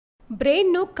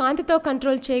బ్రెయిన్ను కాంతితో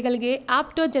కంట్రోల్ చేయగలిగే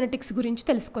ఆప్టోజెనెటిక్స్ గురించి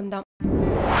తెలుసుకుందాం.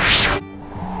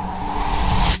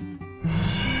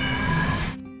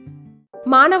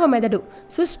 మానవ మెదడు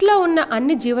సృష్టిలో ఉన్న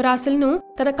అన్ని జీవరాశులను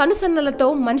తన కనుసన్నలతో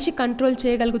మనిషి కంట్రోల్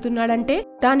చేయగలుగుతున్నాడంటే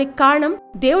దానికి కారణం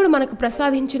దేవుడు మనకు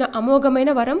ప్రసాదించిన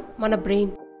అమోఘమైన వరం మన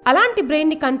బ్రెయిన్. అలాంటి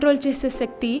బ్రెయిన్ ని కంట్రోల్ చేసే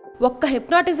శక్తి ఒక్క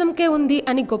హిప్నాటిజంకే ఉంది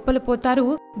అని గొప్పలు పోతారు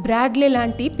బ్రాడ్లీ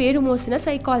లాంటి పేరు మోసిన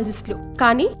సైకాలజిస్టులు.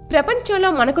 కానీ ప్రపంచంలో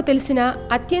మనకు తెలిసిన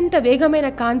అత్యంత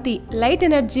వేగమైన కాంతి లైట్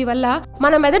ఎనర్జీ వల్ల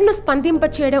మన మెదడును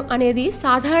స్పందింపచేయడం అనేది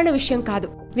సాధారణ విషయం కాదు.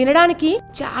 వినడానికి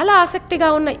చాలా ఆసక్తిగా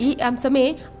ఉన్న ఈ అంశమే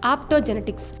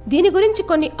ఆప్టోజెనెటిక్స్. దీని గురించి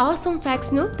కొన్ని ఆసమ్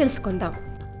ఫ్యాక్ట్స్ ను తెలుసుకుందాం.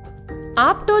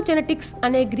 ఆప్టోజెనెటిక్స్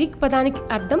అనే గ్రీక్ పదానికి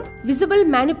అర్థం visible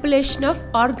manipulation of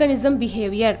organism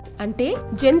behaviour, అంటే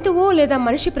జంతువు లేదా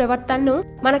మనిషి ప్రవర్తనను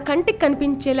మన కంటికి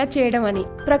కనిపించేలా చేయడం అని.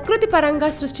 ప్రకృతి పరంగా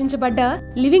సృష్టించబడ్డ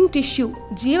లివింగ్ టిష్యూ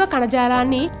జీవ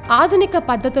కణజాలాన్ని ఆధునిక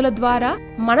పద్ధతుల ద్వారా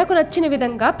మనకు నచ్చిన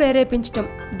విధంగా ప్రేరేపించటం.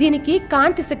 దీనికి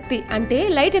కాంతి శక్తి అంటే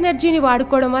లైట్ ఎనర్జీని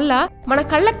వాడుకోవడం వల్ల మన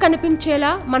కళ్ళకు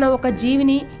కనిపించేలా మనం ఒక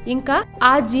జీవిని ఇంకా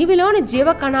ఆ జీవిలోని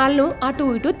జీవ కణాలను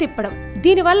అటు ఇటు తిప్పడం.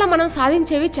 దీనివల్ల మనం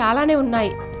సాధించేవి చాలానే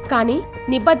ఉన్నాయి. కానీ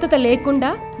నిబద్ధత లేకుండా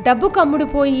డబ్బుకు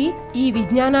అమ్ముడుపోయి ఈ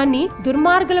విజ్ఞానాన్ని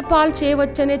దుర్మార్గుల పాలు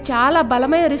చేయవచ్చనే చాలా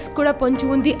బలమైన రిస్క్ కూడా పొంచి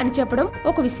ఉంది అని చెప్పడం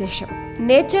ఒక విశేషం.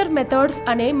 నేచర్ మెథడ్స్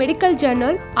అనే మెడికల్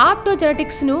జర్నల్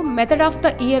ఆప్టోజెనెటిక్స్ ను మెథడ్ ఆఫ్ ద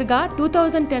ఇయర్ గా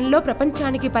 2010లో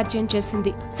ప్రపంచానికి పరిచయం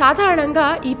చేసింది. సాధారణంగా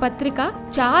ఈ పత్రిక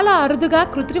చాలా అరుదుగా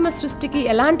కృత్రిమ సృష్టికి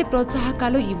ఎలాంటి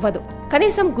ప్రోత్సాహకాలు ఇవ్వదు,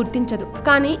 కనీసం గుర్తించదు.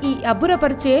 కానీ ఈ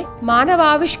అబ్బురపరిచే మానవ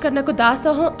ఆవిష్కరణకు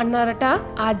దాసోహం అన్నారట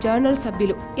ఆ జర్నల్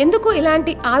సభ్యులు. ఎందుకు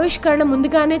ఇలాంటి ఆవిష్కరణ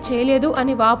ముందుగానే చేయలేదు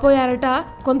అని వాపోయారట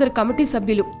కొందరు కమిటీ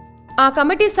సభ్యులు. ఆ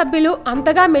కమిటీ సభ్యులు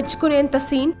అంతగా మెచ్చుకునేంత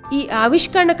సీన్ ఈ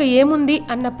ఆవిష్కరణకు ఏముంది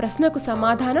అన్న ప్రశ్నకు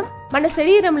సమాధానం మన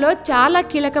శరీరంలో చాలా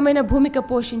కీలకమైన భూమిక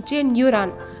పోషించే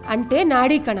న్యూరాన్, అంటే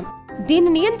నాడీ కణం.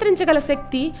 దీన్ని నియంత్రించగల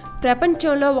శక్తి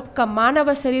ప్రపంచంలో ఒక్క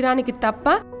మానవ శరీరానికి తప్ప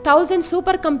 1000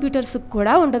 సూపర్ కంప్యూటర్స్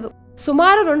కూడా ఉండదు.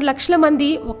 సుమారు 2 లక్షల మంది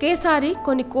ఒకేసారి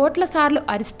కొన్ని కోట్ల సార్లు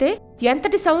అరిస్తే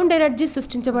ఎంతటి సౌండ్ ఎనర్జీ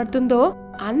సృష్టించబడుతుందో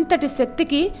అంతటి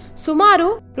శక్తికి సుమారు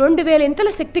 2000 ఇంతల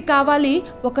శక్తి కావాలి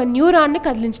ఒక న్యూరాన్ ని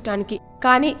కదిలించడానికి.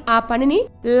 కానీ ఆ పనిని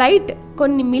లైట్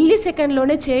కొన్ని మిల్లీ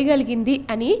సెకండ్లోనే చేయగలిగింది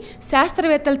అని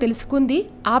శాస్త్రవేత్తలు తెలుసుకుంది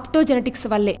ఆప్టోజెనెటిక్స్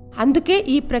వల్లే. అందుకే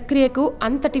ఈ ప్రక్రియకు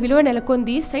అంతటి విలువ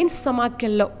నెలకొంది సైన్స్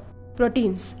సమాఖ్యల్లో.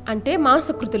 ప్రోటీన్స్ అంటే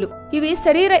మాంసకృతులు, ఇవి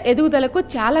శరీర ఎదుగుదలకు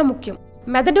చాలా ముఖ్యం.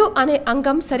 మెదడు అనే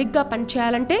అంగం సరిగ్గా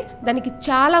పనిచేయాలంటే దానికి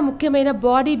చాలా ముఖ్యమైన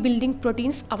బాడీ బిల్డింగ్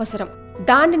ప్రోటీన్స్ అవసరం.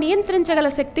 దాన్ని నియంత్రించగల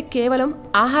శక్తి కేవలం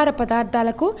ఆహార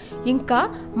పదార్థాలకు ఇంకా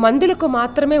మందులకు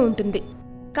మాత్రమే ఉంటుంది.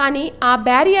 కానీ ఆ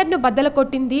బ్యారియర్ను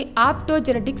బద్దలకొట్టింది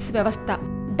ఆప్టోజెనెటిక్స్ వ్యవస్థ.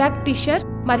 డగ్ టిషర్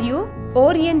మరియు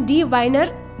Orion D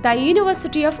వైనర్ the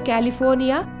university of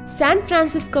California San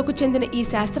ఫ్రాన్సిస్కోకు చెందిన ఈ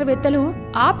శాస్త్రవేత్తలు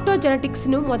ఆప్టోజెనెటిక్స్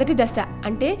ను మొదటి దశ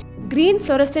అంటే గ్రీన్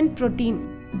ఫ్లోరోసెంట్ ప్రోటీన్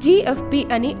GFP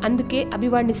అని అందుకే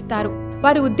అభివర్ణిస్తారు.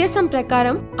 వారి ఉద్దేశం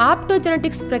ప్రకారం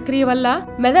ఆప్టోజెనెటిక్స్ ప్రక్రియ వల్ల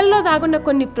మెదడులో దాగున్న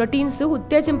కొన్ని ప్రోటీన్స్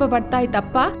ఉత్తేజింపబడతాయి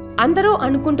తప్ప అందరూ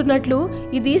అనుకుంటున్నట్లు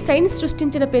ఇది సైన్స్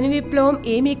సృష్టించిన పెను విప్లవం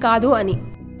ఏమీ కాదు అని.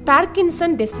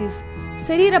 పార్కిన్సన్ డిసీజ్,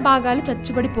 శరీర భాగాలు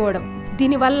చచ్చుబడిపోవడం,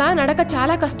 దీనివల్ల నడక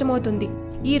చాలా కష్టమవుతుంది.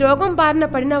 ఈ రోగం బారిన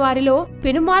పడిన వారిలో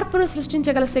పెనుమార్పును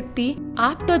సృష్టించగల శక్తి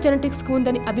ఆప్టోజెనెటిక్స్ కు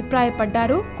ఉందని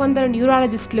అభిప్రాయపడ్డారు కొందరు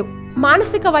న్యూరాలజిస్టులు.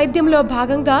 మానసిక వైద్యంలో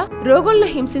భాగంగా రోగులను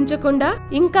హింసించకుండా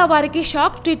ఇంకా వారికి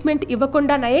షాక్ ట్రీట్మెంట్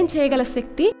ఇవ్వకుండా నయం చేయగల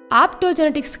శక్తి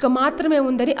ఆప్టోజెనెటిక్స్ కు మాత్రమే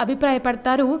ఉందని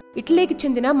అభిప్రాయపడతారు ఇటలీకి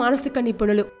చెందిన మానసిక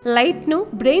నిపుణులు. లైట్ ను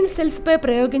బ్రెయిన్ సెల్స్ పై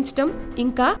ప్రయోగించటం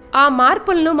ఇంకా ఆ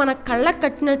మార్పులను మన కళ్ళకు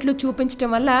కట్టినట్లు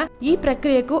చూపించటం వల్ల ఈ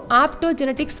ప్రక్రియకు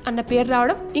ఆప్టోజెనెటిక్స్ అన్న పేరు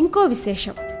రావడం ఇంకో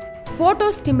విశేషం. ఫోటో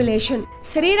స్టిమ్యులేషన్,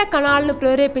 శరీర కణాలను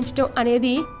ప్రేరేపించడం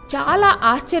అనేది చాలా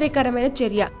ఆశ్చర్యకరమైన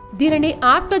చర్య. దీనిని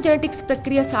ఆప్టోజెనెటిక్స్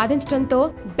ప్రక్రియ సాధించడంతో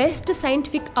బెస్ట్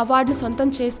సైంటిఫిక్ అవార్డును సొంతం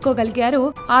చేసుకోగలిగారు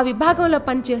ఆ విభాగంలో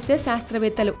పనిచేసే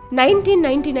శాస్త్రవేత్తలు.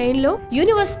 1999లో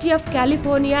యూనివర్సిటీ ఆఫ్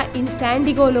కాలిఫోర్నియా ఇన్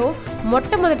శాండిగోలో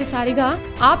మొట్టమొదటిసారిగా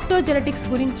ఆప్టోజెనెటిక్స్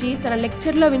గురించి తన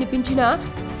లెక్చర్లో వినిపించిన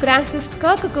ఫ్రాన్సిస్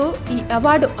కర్క్కు ఈ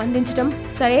అవార్డు అందించడం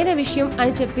సరైన విషయం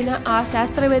అని చెప్పిన ఆ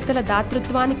శాస్త్రవేత్తల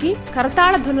దాతృత్వానికి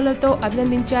కరతాళ ధ్వనులతో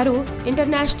అభినందించారు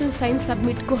ఇంటర్నేషనల్ సైన్స్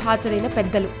సబ్మిట్ కు హాజరైన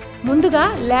పెద్దలు. ముందుగా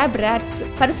ల్యాబ్ ర్యాట్స్,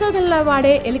 పరిశోధనలో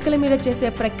వాడే ఎలుకల మీద చేసే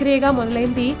ప్రక్రియగా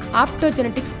మొదలైంది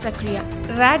ఆప్టోజెనెటిక్స్ ప్రక్రియ.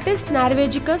 రాటిస్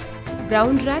నార్వేజికస్,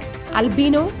 బ్రౌన్ ర్యాట్,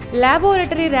 అల్బీనో,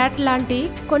 లాబొరేటరీ ర్యాట్ లాంటి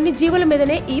కొన్ని జీవుల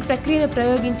మీదనే ఈ ప్రక్రియను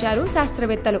ప్రయోగించారు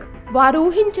శాస్త్రవేత్తలు. వారు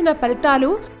ఊహించిన ఫలితాలు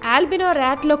ఆల్బినో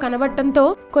ర్యాట్లో కనబడటంతో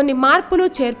కొన్ని మార్పులు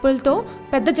చేర్పులతో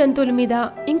పెద్ద జంతువుల మీద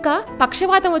ఇంకా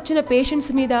పక్షవాతం వచ్చిన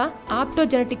పేషెంట్స్ మీద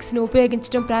ఆప్టోజెనెటిక్స్ ను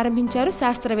ఉపయోగించడం ప్రారంభించారు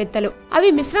శాస్త్రవేత్తలు. అవి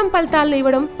మిశ్రమ ఫలితాలను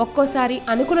ఇవ్వడం, ఒక్కోసారి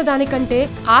అనుకున్న దానికంటే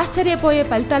ఆశ్చర్యపోయే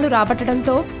ఫలితాలు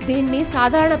రాబట్టడంతో దీన్ని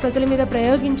సాధారణ ప్రజల మీద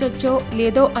ప్రయోగించొచ్చో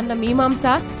లేదో అన్న మీమాంస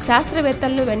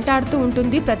శాస్త్రవేత్తలను వెంటాడుతూ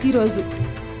ఉంటుంది ప్రతిరోజు.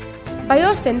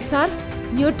 బయోసెన్సార్స్,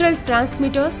 న్యూట్రల్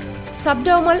ట్రాన్స్మిటర్స్,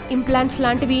 సబ్డర్మల్ ఇంప్లాంట్స్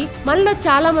లాంటివి మనలో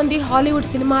చాలా మంది హాలీవుడ్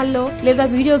సినిమాల్లో లేదా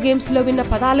వీడియో గేమ్స్ లో విన్న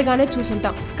పదాలుగానే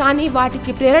చూసుంటాం. కానీ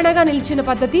వాటికి ప్రేరణగా నిలిచిన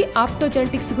పద్ధతి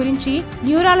ఆప్టోజెనెటిక్స్ గురించి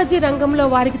న్యూరాలజీ రంగంలో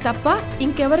వారికి తప్ప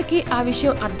ఇంకెవరికి ఆ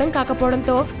విషయం అర్థం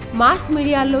కాకపోవడంతో మాస్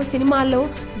మీడియాల్లో, సినిమాల్లో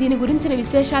దీని గురించిన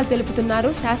విశేషాలు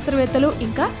తెలుపుతున్నారు శాస్త్రవేత్తలు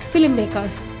ఇంకా ఫిల్మ్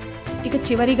మేకర్స్. ఇక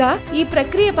చివరిగా ఈ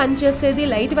ప్రక్రియ పనిచేసేది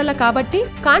లైట్ వల్ల కాబట్టి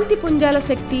కాంతి పుంజాల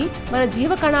శక్తి మన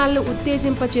జీవకణాలను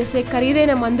ఉత్తేజింపచేసే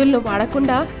ఖరీదైన మందులను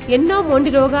వాడకుండా ఎన్నో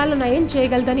మొండి రోగాలను నయం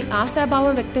చేయగలదని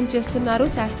ఆశాభావం వ్యక్తం చేస్తున్నారు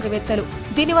శాస్త్రవేత్తలు.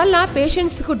 దీనివల్ల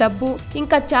పేషెంట్స్ కు డబ్బు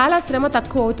ఇంకా చాలా శ్రమ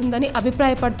తక్కువ అవుతుందని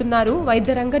అభిప్రాయపడుతున్నారు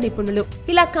వైద్యరంగ నిపుణులు.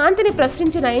 ఇలా కాంతిని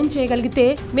ప్రశ్నించి నయం చేయగలిగితే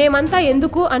మేమంతా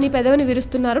ఎందుకు అని పెదవిని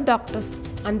విరుస్తున్నారు డాక్టర్స్.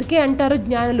 అందుకే అంటారు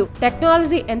జ్ఞానులు,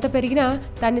 టెక్నాలజీ ఎంత పెరిగినా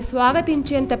దాన్ని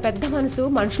స్వాగతించేంత పెద్ద మనసు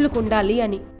మనుషులకు ఉండాలి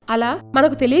అని. అలా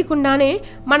మనకు తెలియకుండానే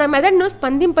మన మెదడును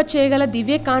స్పందింపచేయగల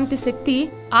దివ్య కాంతి శక్తి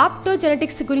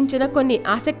ఆప్టోజెనెటిక్స్ గురించిన కొన్ని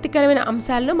ఆసక్తికరమైన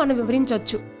అంశాలను మనం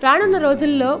వివరించవచ్చు. రానున్న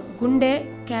రోజుల్లో గుండె,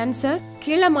 క్యాన్సర్,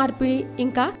 కీళ్ల మార్పిడి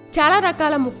ఇంకా చాలా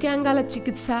రకాల ముఖ్యాంగాల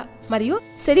చికిత్స మరియు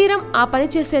శరీరం ఆ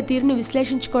పనిచేసే తీరును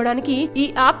విశ్లేషించుకోవడానికి ఈ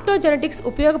ఆప్టోజెనెటిక్స్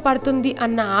ఉపయోగపడుతుంది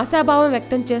అన్న ఆశాభావం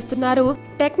వ్యక్తం చేస్తున్నారు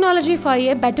technology for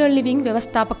a better living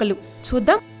వ్యవస్థాపకులు.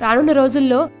 చూద్దాం రానున్న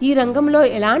రోజుల్లో ఈ రంగంలో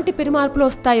ఎలాంటి పెరుమార్పులు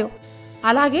వస్తాయో.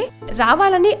 అలాగే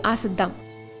రావాలని ఆశిద్దాం.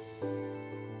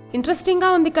 ఇంట్రెస్టింగ్ గా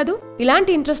ఉంది కదూ.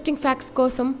 ఇలాంటి ఇంట్రెస్టింగ్ ఫ్యాక్ట్స్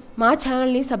కోసం మా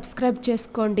ఛానల్ ని సబ్స్క్రైబ్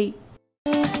చేసుకోండి.